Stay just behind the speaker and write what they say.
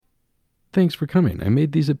Thanks for coming. I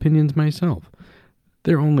made these opinions myself.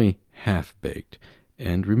 They're only half-baked.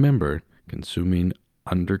 And remember, consuming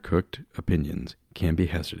undercooked opinions can be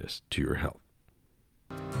hazardous to your health.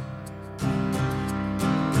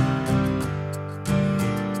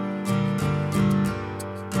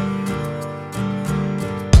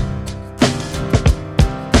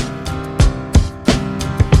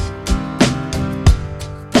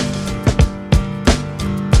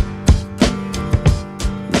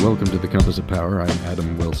 Welcome to the Compass of Power. I'm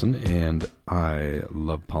Adam Wilson, and I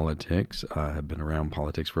love politics. I have been around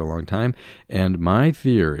politics for a long time, and my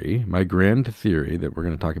theory, my grand theory that we're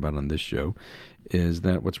going to talk about on this show, is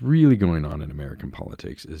that what's really going on in American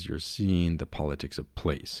politics is you're seeing the politics of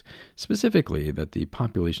place. Specifically, that the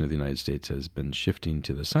population of the United States has been shifting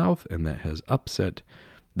to the south, and that has upset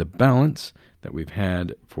the balance that we've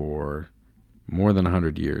had for more than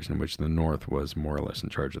 100 years, in which the North was more or less in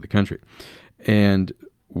charge of the country. And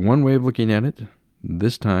one way of looking at it,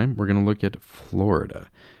 this time we're going to look at Florida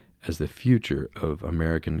as the future of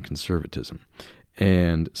American conservatism,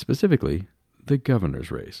 and specifically the governor's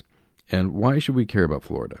race. And why should we care about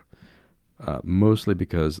Florida? Mostly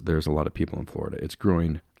because there's a lot of people in Florida. It's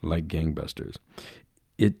growing like gangbusters.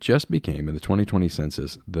 It just became, in the 2020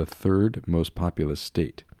 census, the third most populous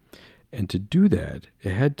state. And to do that,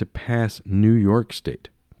 it had to pass New York State.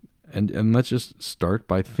 And let's just start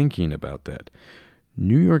by thinking about that.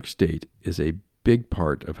 New York State is a big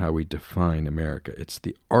part of how we define America. It's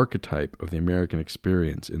the archetype of the American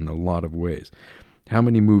experience in a lot of ways. How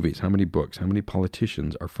many movies, how many books, how many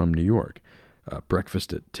politicians are from New York?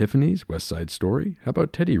 Breakfast at Tiffany's, West Side Story? How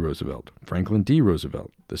about Teddy Roosevelt, Franklin D.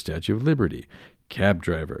 Roosevelt, the Statue of Liberty, Cab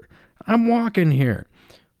Driver, I'm walking here.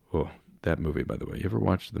 Oh, that movie, by the way. You ever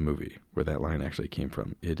watched the movie where that line actually came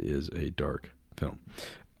from? It is a dark film.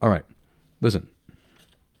 All right, listen.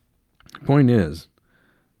 Point is,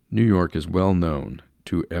 New York is well known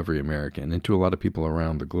to every American and to a lot of people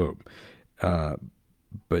around the globe.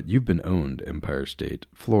 But you've been owned, Empire State.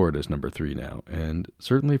 Florida is number 3 now, and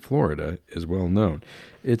certainly Florida is well known.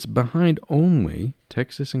 It's behind only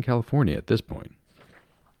Texas and California at this point.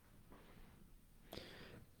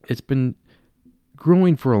 It's been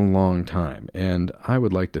growing for a long time, and I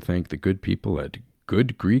would like to thank the good people at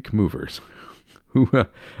Good Greek Movers who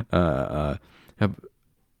have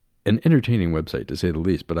an entertaining website, to say the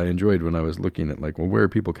least, but I enjoyed when I was looking at, where are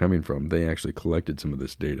people coming from? They actually collected some of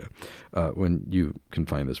this data. When you can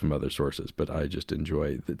find this from other sources, but I just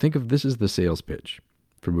enjoy. Think of this as the sales pitch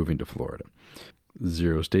for moving to Florida.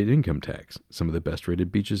 0 state income tax, some of the best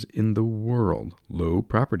rated beaches in the world, low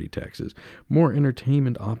property taxes, more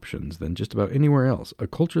entertainment options than just about anywhere else, a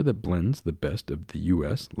culture that blends the best of the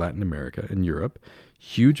U.S., Latin America, and Europe,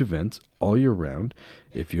 huge events all year round.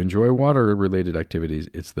 If you enjoy water-related activities,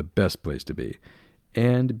 it's the best place to be.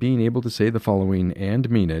 And being able to say the following and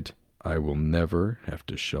mean it, I will never have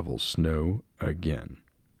to shovel snow again.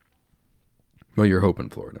 Well, you're hoping,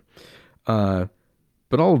 Florida.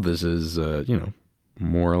 But all of this is,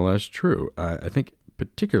 more or less true. I think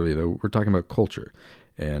particularly, though, we're talking about culture.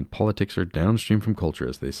 And politics are downstream from culture,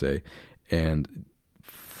 as they say. And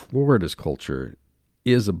Florida's culture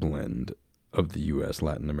is a blend of the U.S.,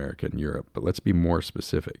 Latin America, and Europe. But let's be more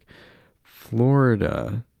specific.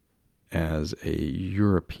 Florida, as a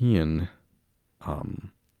European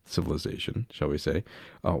civilization, shall we say,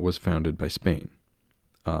 was founded by Spain,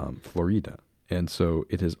 Florida. And so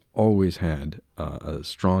it has always had a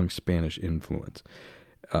strong Spanish influence.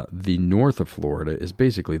 The north of Florida is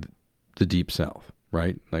basically the deep south,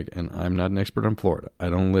 right? And I'm not an expert on Florida. I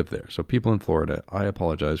don't live there. So people in Florida, I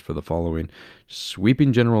apologize for the following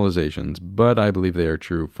sweeping generalizations, but I believe they are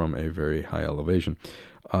true from a very high elevation.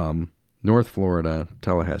 North Florida,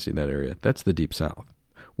 Tallahassee, that area, that's the deep south,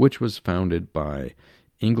 which was founded by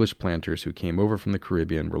English planters who came over from the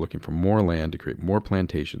Caribbean, were looking for more land to create more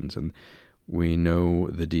plantations, and we know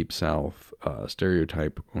the Deep South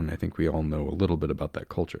stereotype, and I think we all know a little bit about that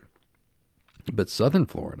culture. But Southern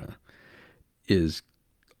Florida is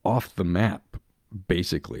off the map,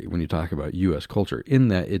 basically, when you talk about U.S. culture, in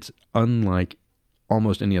that it's unlike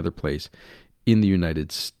almost any other place in the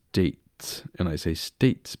United States. And I say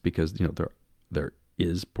states because, there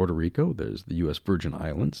is Puerto Rico, there's the U.S. Virgin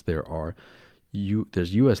Islands, there's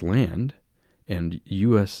U.S. land and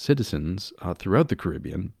U.S. citizens throughout the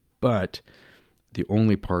Caribbean, but the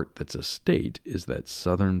only part that's a state is that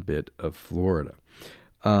southern bit of Florida.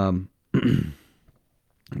 But,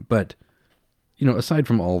 aside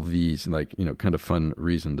from all these, kind of fun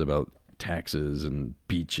reasons about taxes and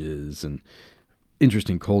beaches and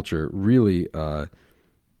interesting culture, really,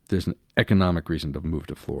 there's an economic reason to move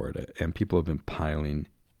to Florida, and people have been piling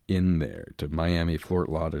in there to Miami, Fort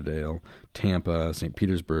Lauderdale, Tampa, St.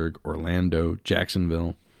 Petersburg, Orlando,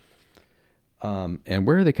 Jacksonville. And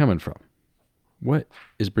where are they coming from? What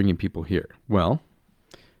is bringing people here? Well,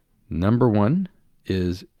 number one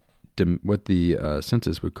is what the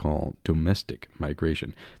census would call domestic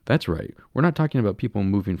migration. That's right. We're not talking about people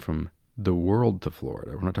moving from the world to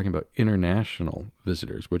Florida. We're not talking about international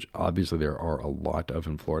visitors, which obviously there are a lot of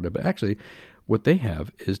in Florida. But actually, what they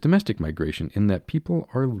have is domestic migration, in that people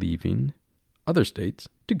are leaving other states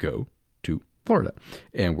to go to Florida.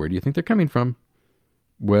 And where do you think they're coming from?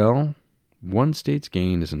 Well, one state's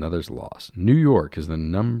gain is another's loss. New York is the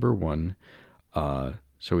number one,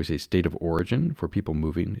 shall we say, state of origin for people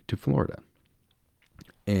moving to Florida.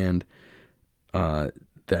 And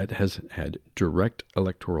that has had direct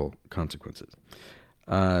electoral consequences.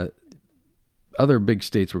 Other big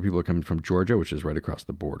states where people are coming from: Georgia, which is right across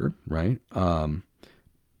the border, right?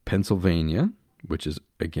 Pennsylvania, which is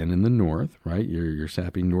again in the north, right? Your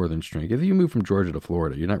sappy northern strength. If you move from Georgia to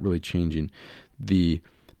Florida, you're not really changing the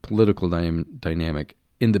political dynamic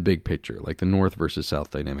in the big picture, like the north versus south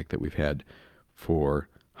dynamic that we've had for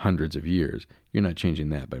hundreds of years. You're not changing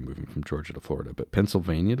that by moving from Georgia to Florida. But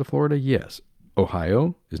Pennsylvania to Florida, yes.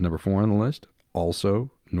 Ohio is number 4 on the list, also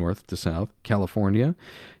north to south. California,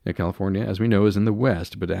 California, as we know, is in the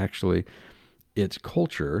west, but actually its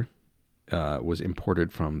culture was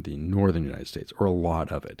imported from the northern United States, or a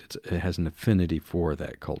lot of it. It has an affinity for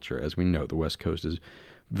that culture. As we know, the West Coast is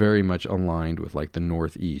very much aligned with like the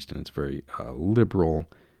Northeast, and it's very liberal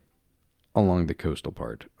along the coastal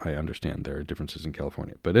part. I understand there are differences in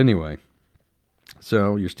California. But anyway,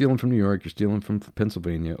 so you're stealing from New York, you're stealing from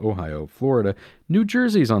Pennsylvania, Ohio, Florida. New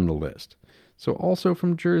Jersey's on the list. So also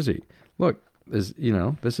from Jersey. Look, this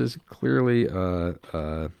is clearly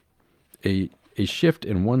a shift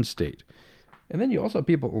in one state. And then you also have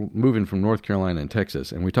people moving from North Carolina and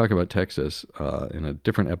Texas. And we talk about Texas in a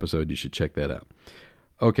different episode. You should check that out.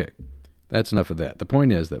 Okay, that's enough of that. The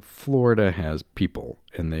point is that Florida has people,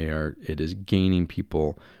 and it is gaining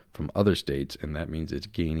people from other states, and that means it's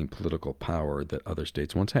gaining political power that other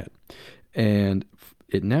states once had. And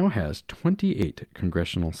it now has 28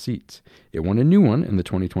 congressional seats. It won a new one in the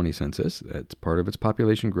 2020 census. That's part of its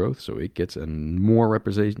population growth, so it gets more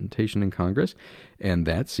representation in Congress, and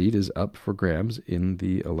that seat is up for grabs in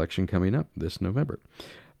the election coming up this November.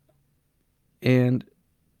 And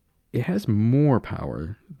it has more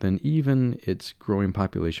power than even its growing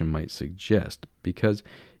population might suggest, because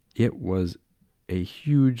it was a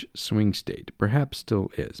huge swing state, perhaps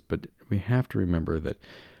still is, but we have to remember that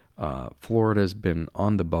Florida's been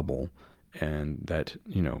on the bubble, and that,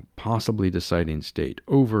 possibly deciding state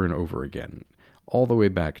over and over again, all the way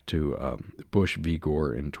back to Bush v.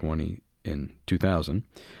 Gore in 2000.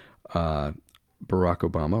 Barack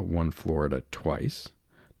Obama won Florida twice.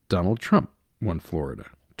 Donald Trump won Florida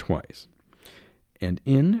twice. And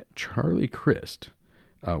in Charlie Crist,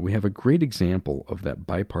 we have a great example of that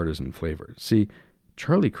bipartisan flavor. See,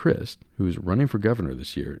 Charlie Crist, who's running for governor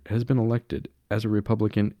this year, has been elected as a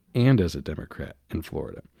Republican and as a Democrat in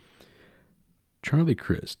Florida. Charlie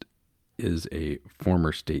Crist is a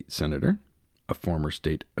former state senator, a former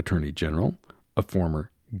state attorney general, a former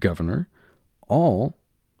governor, all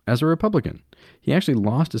as a Republican. He actually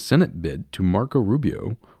lost a Senate bid to Marco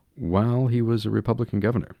Rubio while he was a Republican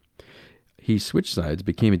governor. He switched sides,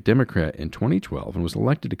 became a Democrat in 2012, and was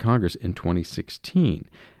elected to Congress in 2016.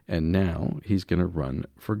 And now he's going to run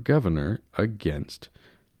for governor against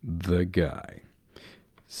the guy.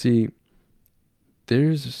 See,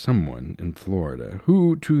 there's someone in Florida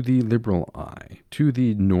who, to the liberal eye, to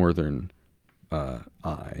the northern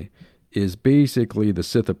eye, is basically the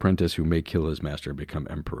Sith apprentice who may kill his master and become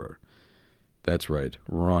emperor. That's right,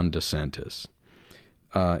 Ron DeSantis.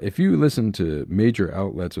 If you listen to major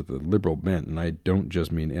outlets with a liberal bent, and I don't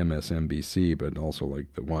just mean MSNBC, but also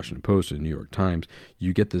like the Washington Post and New York Times,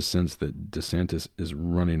 you get this sense that DeSantis is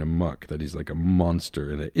running amok, that he's like a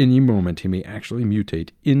monster, and at any moment he may actually mutate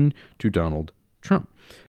into Donald Trump.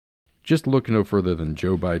 Just look no further than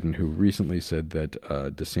Joe Biden, who recently said that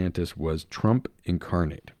DeSantis was Trump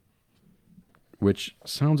incarnate, which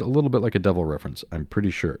sounds a little bit like a devil reference, I'm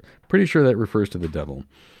pretty sure. Pretty sure that refers to the devil.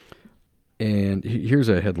 And here's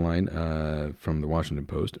a headline from the Washington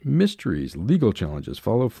Post. Mysteries, legal challenges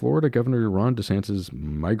follow Florida Governor Ron DeSantis'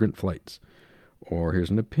 migrant flights. Or here's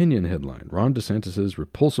an opinion headline. Ron DeSantis'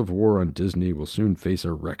 repulsive war on Disney will soon face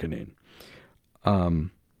a reckoning.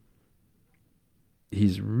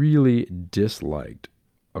 He's really disliked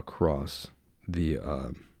across the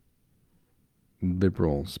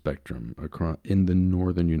liberal spectrum in the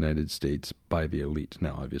northern United States by the elite.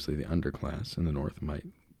 Now, obviously, the underclass in the north might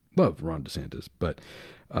love Ron DeSantis, but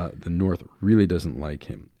The North really doesn't like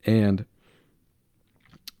him. And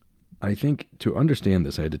I think to understand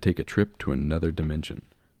this, I had to take a trip to another dimension,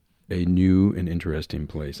 a new and interesting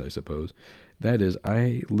place, I suppose. That is,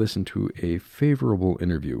 I listened to a favorable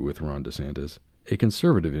interview with Ron DeSantis, a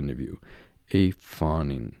conservative interview, a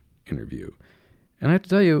fawning interview. And I have to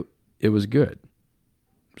tell you, it was good.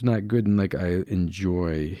 It's not good in like I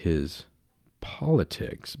enjoy his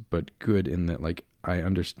politics, but good in that like I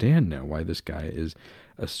understand now why this guy is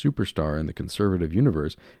a superstar in the conservative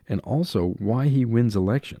universe and also why he wins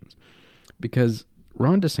elections. Because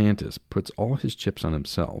Ron DeSantis puts all his chips on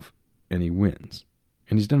himself and he wins.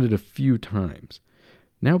 And he's done it a few times.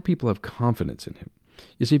 Now people have confidence in him.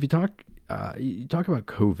 You see, if you talk about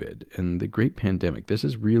COVID and the great pandemic, this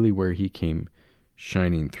is really where he came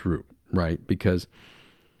shining through, right? Because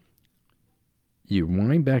you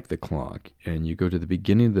wind back the clock and you go to the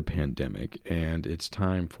beginning of the pandemic and it's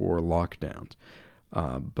time for lockdowns.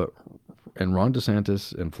 And Ron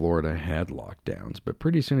DeSantis in Florida had lockdowns, but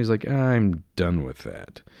pretty soon he's like, I'm done with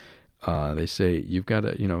that. They say you've got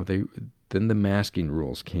to, then the masking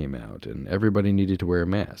rules came out and everybody needed to wear a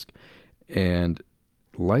mask. And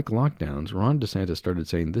like lockdowns, Ron DeSantis started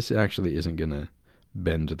saying this actually isn't going to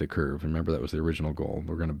bend the curve. Remember, that was the original goal.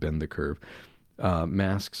 We're going to bend the curve.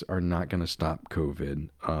 Masks are not going to stop COVID.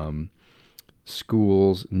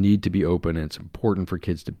 Schools need to be open, and it's important for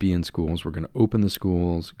kids to be in schools. We're going to open the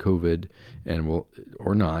schools, COVID, and we're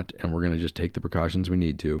going to just take the precautions we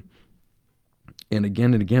need to. And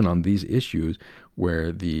again on these issues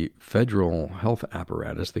where the federal health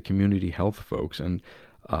apparatus, the community health folks, and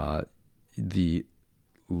the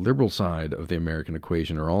liberal side of the American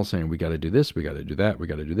equation are all saying, we got to do this, we got to do that, we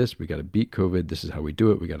got to do this, we got to beat COVID, this is how we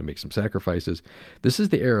do it, we got to make some sacrifices. This is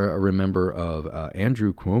the era, I remember, of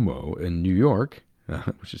Andrew Cuomo in New York,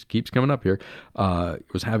 which just keeps coming up here,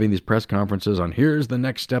 was having these press conferences on here's the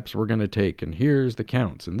next steps we're going to take, and here's the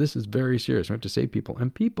counts, and this is very serious. We have to save people.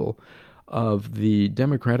 And people of the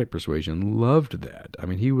Democratic persuasion loved that. I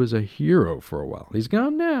mean, he was a hero for a while. He's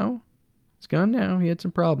gone now. He had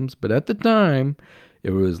some problems. But at the time,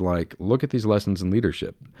 it was like, look at these lessons in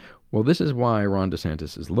leadership. Well, this is why Ron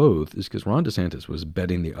DeSantis is loathed, is because Ron DeSantis was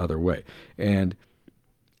betting the other way. And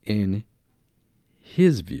in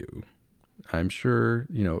his view, I'm sure,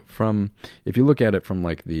 if you look at it from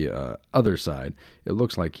like the other side, it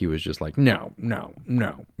looks like he was just like, no,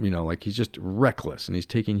 like he's just reckless and he's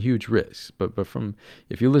taking huge risks. But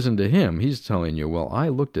if you listen to him, he's telling you, well, I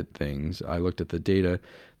looked at things. I looked at the data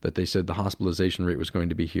that they said the hospitalization rate was going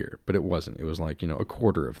to be here, but it wasn't. It was like, a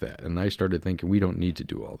quarter of that. And I started thinking, we don't need to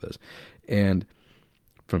do all this. And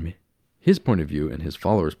from his point of view and his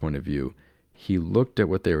followers' point of view, he looked at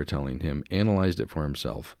what they were telling him, analyzed it for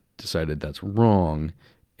himself, decided that's wrong,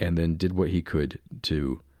 and then did what he could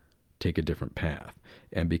to take a different path.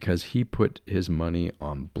 And because he put his money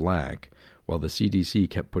on black, while the CDC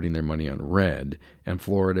kept putting their money on red, and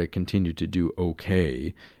Florida continued to do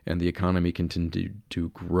okay, and the economy continued to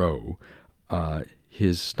grow,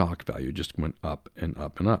 his stock value just went up and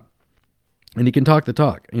up and up. And he can talk the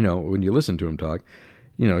talk. When you listen to him talk,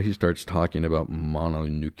 he starts talking about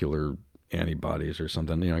mononuclear antibodies or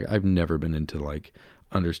something. I've never been into like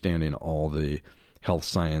understanding all the health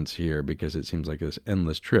science here because it seems like this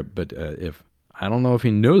endless trip. But I don't know if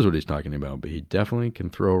he knows what he's talking about, but he definitely can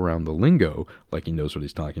throw around the lingo like he knows what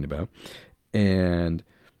he's talking about. And,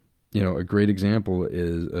 a great example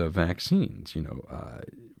is vaccines.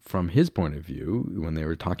 From his point of view, when they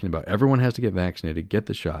were talking about everyone has to get vaccinated, get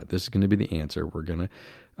the shot, this is going to be the answer. We're going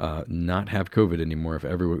to not have COVID anymore if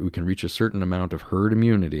we can reach a certain amount of herd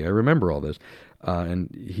immunity. I remember all this. And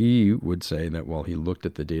he would say that, well, he looked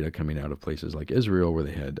at the data coming out of places like Israel where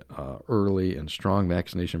they had early and strong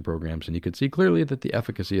vaccination programs, and you could see clearly that the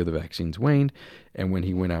efficacy of the vaccines waned. And when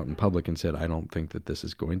he went out in public and said, I don't think that this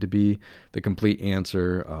is going to be the complete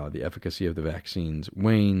answer, the efficacy of the vaccines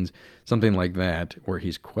wanes, something like that, where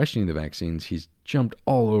he's questioning the vaccines, he's jumped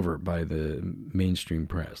all over by the mainstream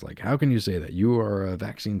press. Like, how can you say that? You are a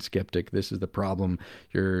vaccine skeptic. This is the problem.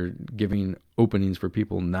 You're giving openings for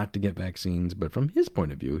people not to get vaccines. But from his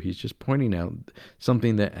point of view, he's just pointing out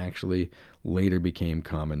something that actually later became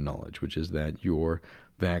common knowledge, which is that your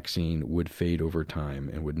vaccine would fade over time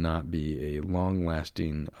and would not be a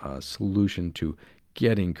long-lasting solution to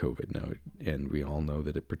getting COVID. Now, and we all know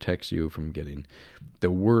that it protects you from getting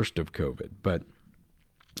the worst of COVID. But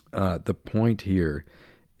the point here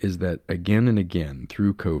is that again and again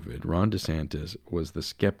through COVID, Ron DeSantis was the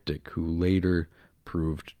skeptic who later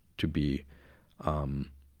proved to be,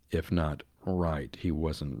 if not right. He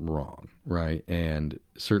wasn't wrong, right? And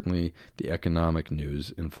certainly the economic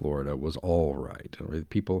news in Florida was all right.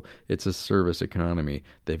 People, it's a service economy.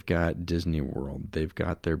 They've got Disney World, they've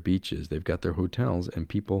got their beaches, they've got their hotels, and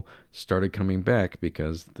people started coming back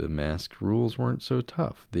because the mask rules weren't so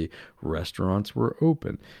tough. The restaurants were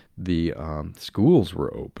open, the schools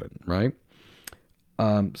were open, right?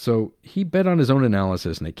 So he bet on his own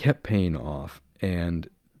analysis, and it kept paying off. And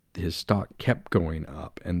his stock kept going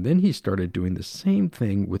up. And then he started doing the same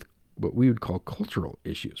thing with what we would call cultural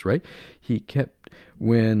issues, right? He kept,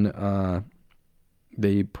 when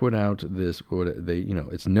they put out this, what they,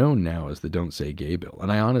 it's known now as the Don't Say Gay bill.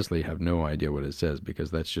 And I honestly have no idea what it says,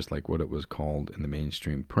 because that's just like what it was called in the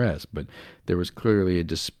mainstream press. But there was clearly a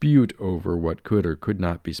dispute over what could or could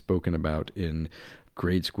not be spoken about in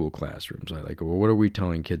grade school classrooms. I like, well, what are we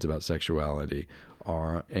telling kids about sexuality?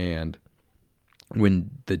 And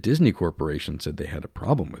when the Disney Corporation said they had a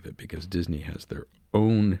problem with it because Disney has their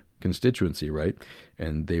own constituency, right?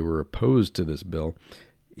 And they were opposed to this bill,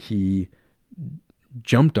 he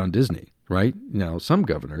jumped on Disney, right? Now, some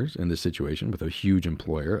governors in this situation with a huge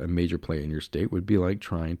employer, a major player in your state, would be like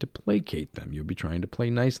trying to placate them. You'd be trying to play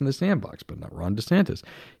nice in the sandbox, but not Ron DeSantis.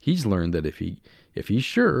 He's learned that if he's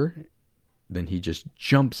sure, then he just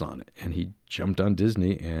jumps on it. And he jumped on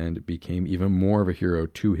Disney and became even more of a hero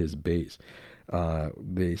to his base.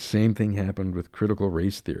 The same thing happened with critical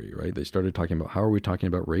race theory, right? They started talking about, how are we talking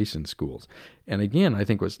about race in schools? And again, I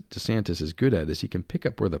think what DeSantis is good at is he can pick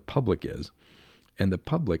up where the public is. And the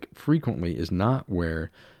public frequently is not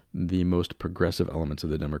where the most progressive elements of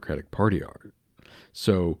the Democratic Party are.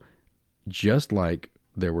 So just like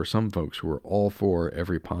there were some folks who were all for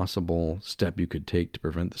every possible step you could take to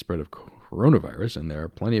prevent the spread of coronavirus, and there are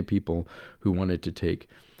plenty of people who wanted to take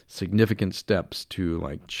significant steps to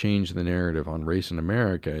like change the narrative on race in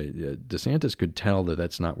America, DeSantis could tell that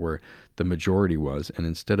that's not where the majority was. And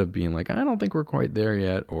instead of being like, I don't think we're quite there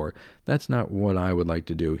yet, or that's not what I would like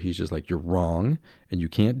to do, he's just like, you're wrong and you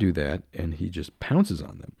can't do that. And he just pounces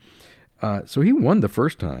on them. So he won the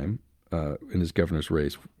first time in his governor's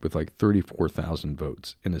race with like 34,000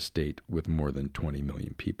 votes in a state with more than 20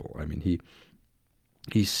 million people. I mean,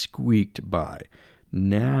 he squeaked by.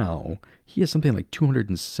 Now he has something like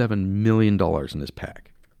 $207 million in his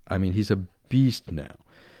pack. I mean, he's a beast now.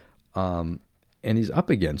 And he's up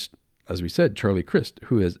against, as we said, Charlie Crist,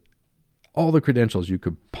 who has all the credentials you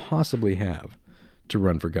could possibly have to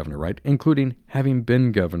run for governor, right? Including having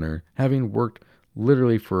been governor, having worked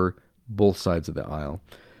literally for both sides of the aisle.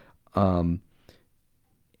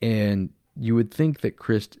 And you would think that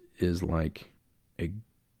Crist is like a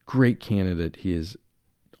great candidate. He is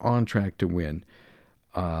on track to win.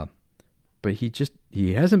 But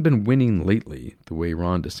he hasn't been winning lately the way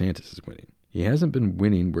Ron DeSantis is winning. He hasn't been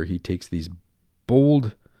winning where he takes these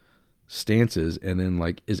bold stances and then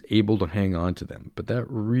like is able to hang on to them. But that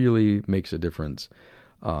really makes a difference.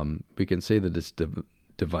 We can say that it's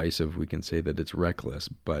divisive. We can say that it's reckless,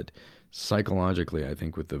 but psychologically, I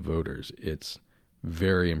think with the voters, it's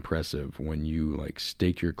very impressive when you like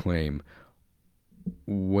stake your claim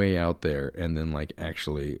way out there and then like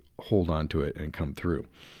actually hold on to it and come through.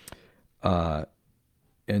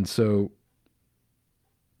 And so,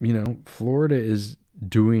 Florida is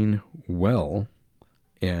doing well,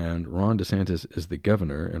 and Ron DeSantis is the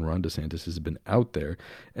governor, and Ron DeSantis has been out there.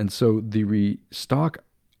 And so the stock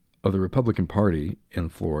of the Republican Party in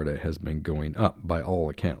Florida has been going up by all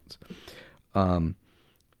accounts. And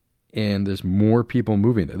there's more people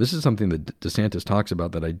moving there. This is something that DeSantis talks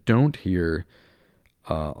about that I don't hear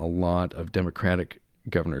a lot of Democratic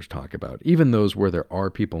governors talk about, even those where there are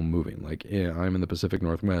people moving. Like I'm in the Pacific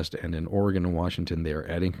Northwest, and in Oregon and Washington, they are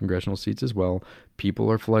adding congressional seats as well.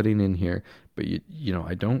 People are flooding in here, but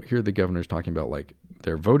I don't hear the governors talking about like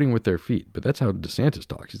they're voting with their feet. But that's how DeSantis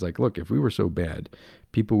talks. He's like, look, if we were so bad,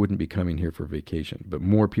 people wouldn't be coming here for vacation, but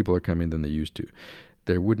more people are coming than they used to.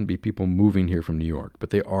 There wouldn't be people moving here from New York, but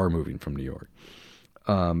they are moving from New York.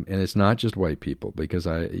 And it's not just white people, because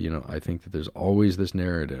I think that there's always this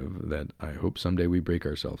narrative that I hope someday we break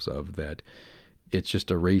ourselves of, that it's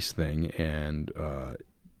just a race thing. And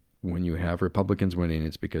when you have Republicans winning,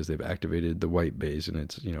 it's because they've activated the white base, and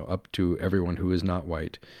it's, up to everyone who is not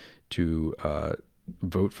white to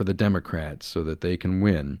vote for the Democrats so that they can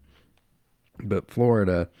win. But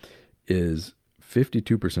Florida is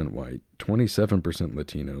 52% white, 27%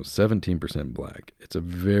 Latino, 17% black. It's a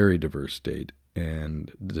very diverse state.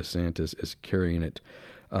 And DeSantis is carrying it.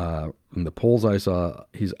 In the polls I saw,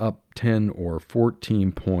 he's up 10 or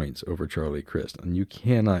 14 points over Charlie Crist. And you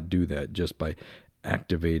cannot do that just by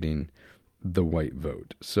activating the white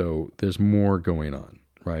vote. So there's more going on,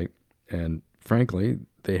 right? And frankly,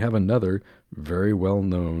 they have another very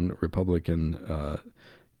well-known Republican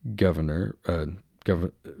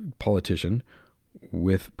politician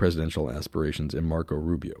with presidential aspirations in Marco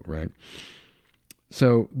Rubio, right?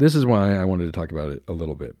 So this is why I wanted to talk about it a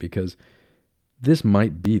little bit, because this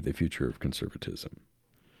might be the future of conservatism.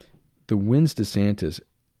 The wins DeSantis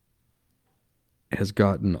has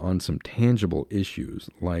gotten on some tangible issues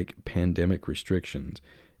like pandemic restrictions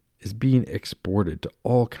is being exported to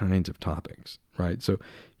all kinds of topics, right? So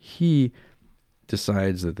he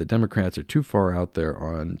decides that the Democrats are too far out there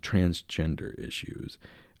on transgender issues,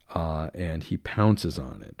 and he pounces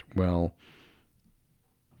on it. Well,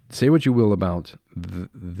 say what you will about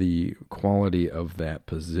the quality of that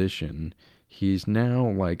position, he's now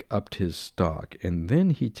like upped his stock, and then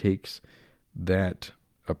he takes that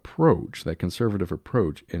approach, that conservative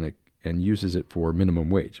approach, and uses it for minimum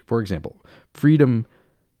wage. For example, freedom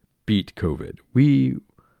beat COVID. We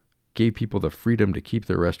gave people the freedom to keep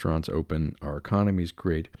their restaurants open. Our economy's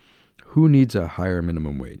great. Who needs a higher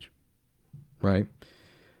minimum wage, right?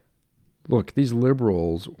 Look, these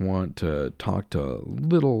liberals want to talk to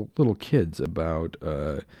little kids about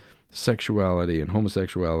sexuality and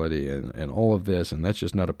homosexuality and all of this, and that's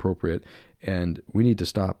just not appropriate, and we need to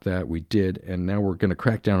stop that. We did, and now we're going to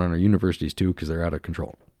crack down on our universities too because they're out of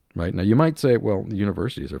control, right? Now, you might say, well, the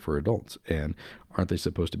universities are for adults, and aren't they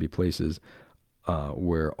supposed to be places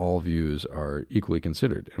where all views are equally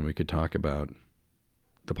considered? And we could talk about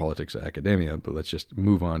the politics of academia, but let's just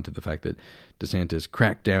move on to the fact that DeSantis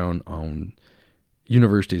cracked down on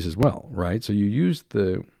universities as well, right? So you use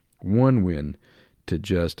the one win to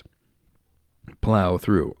just plow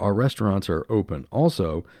through. Our restaurants are open.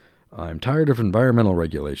 Also, I'm tired of environmental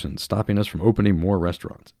regulations stopping us from opening more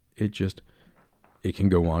restaurants. It can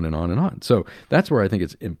go on and on and on. So that's where I think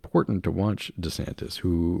it's important to watch DeSantis,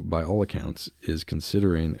 who, by all accounts, is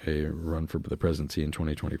considering a run for the presidency in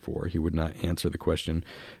 2024. He would not answer the question.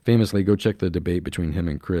 Famously, go check the debate between him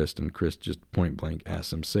and Crist just point blank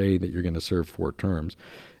asks him, say that you're going to serve 4 terms.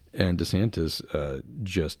 And DeSantis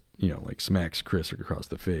just, smacks Crist across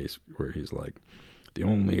the face, where he's like, the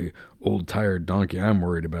only old tired donkey I'm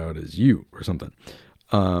worried about is you, or something.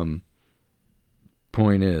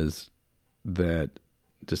 Point is that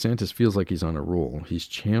DeSantis feels like he's on a roll. He's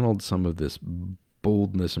channeled some of this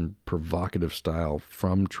boldness and provocative style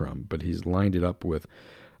from Trump, but he's lined it up with,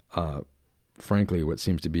 frankly, what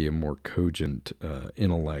seems to be a more cogent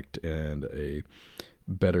intellect and a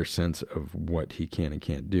better sense of what he can and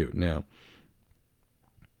can't do. Now,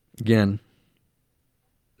 again,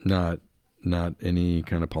 not any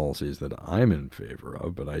kind of policies that I'm in favor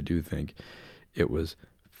of, but I do think it was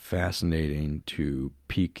fascinating to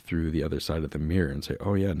peek through the other side of the mirror and say,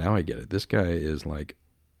 oh yeah, now I get it. This guy is like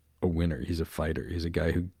a winner. He's a fighter. He's a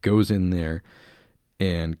guy who goes in there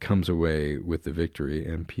and comes away with the victory,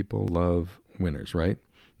 and people love winners, right?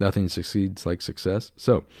 Nothing succeeds like success.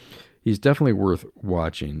 So he's definitely worth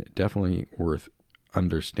watching, definitely worth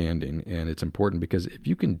understanding, and it's important because if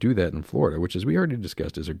you can do that in Florida, which, as we already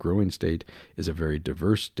discussed, is a growing state, is a very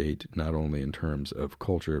diverse state, not only in terms of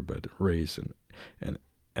culture, but race and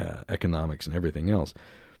economics and everything else,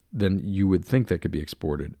 then you would think that could be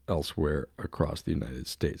exported elsewhere across the United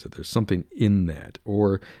States. That there's something in that,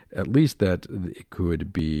 or at least that it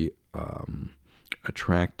could be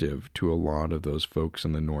attractive to a lot of those folks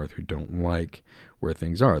in the North who don't like where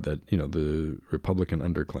things are. That, the Republican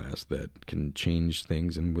underclass that can change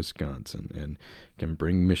things in Wisconsin and can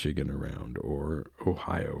bring Michigan around, or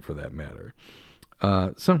Ohio for that matter.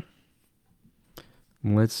 So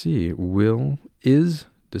let's see. Is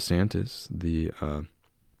DeSantis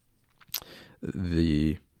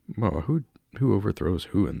who overthrows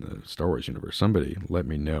who in the Star Wars universe? Somebody let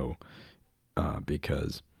me know,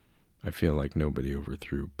 because I feel like nobody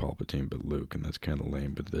overthrew Palpatine but Luke, and that's kind of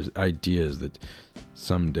lame. But there's ideas that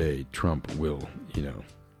someday Trump will,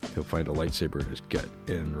 he'll find a lightsaber in his gut,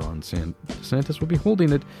 and Ron DeSantis will be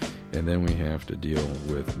holding it, and then we have to deal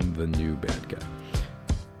with the new bad guy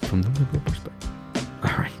from the liberal perspective.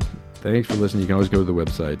 All right. Thanks for listening. You can always go to the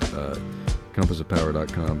website,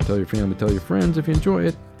 compassofpower.com. Tell your family, tell your friends if you enjoy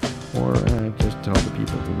it, or just tell the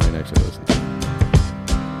people who might actually listen.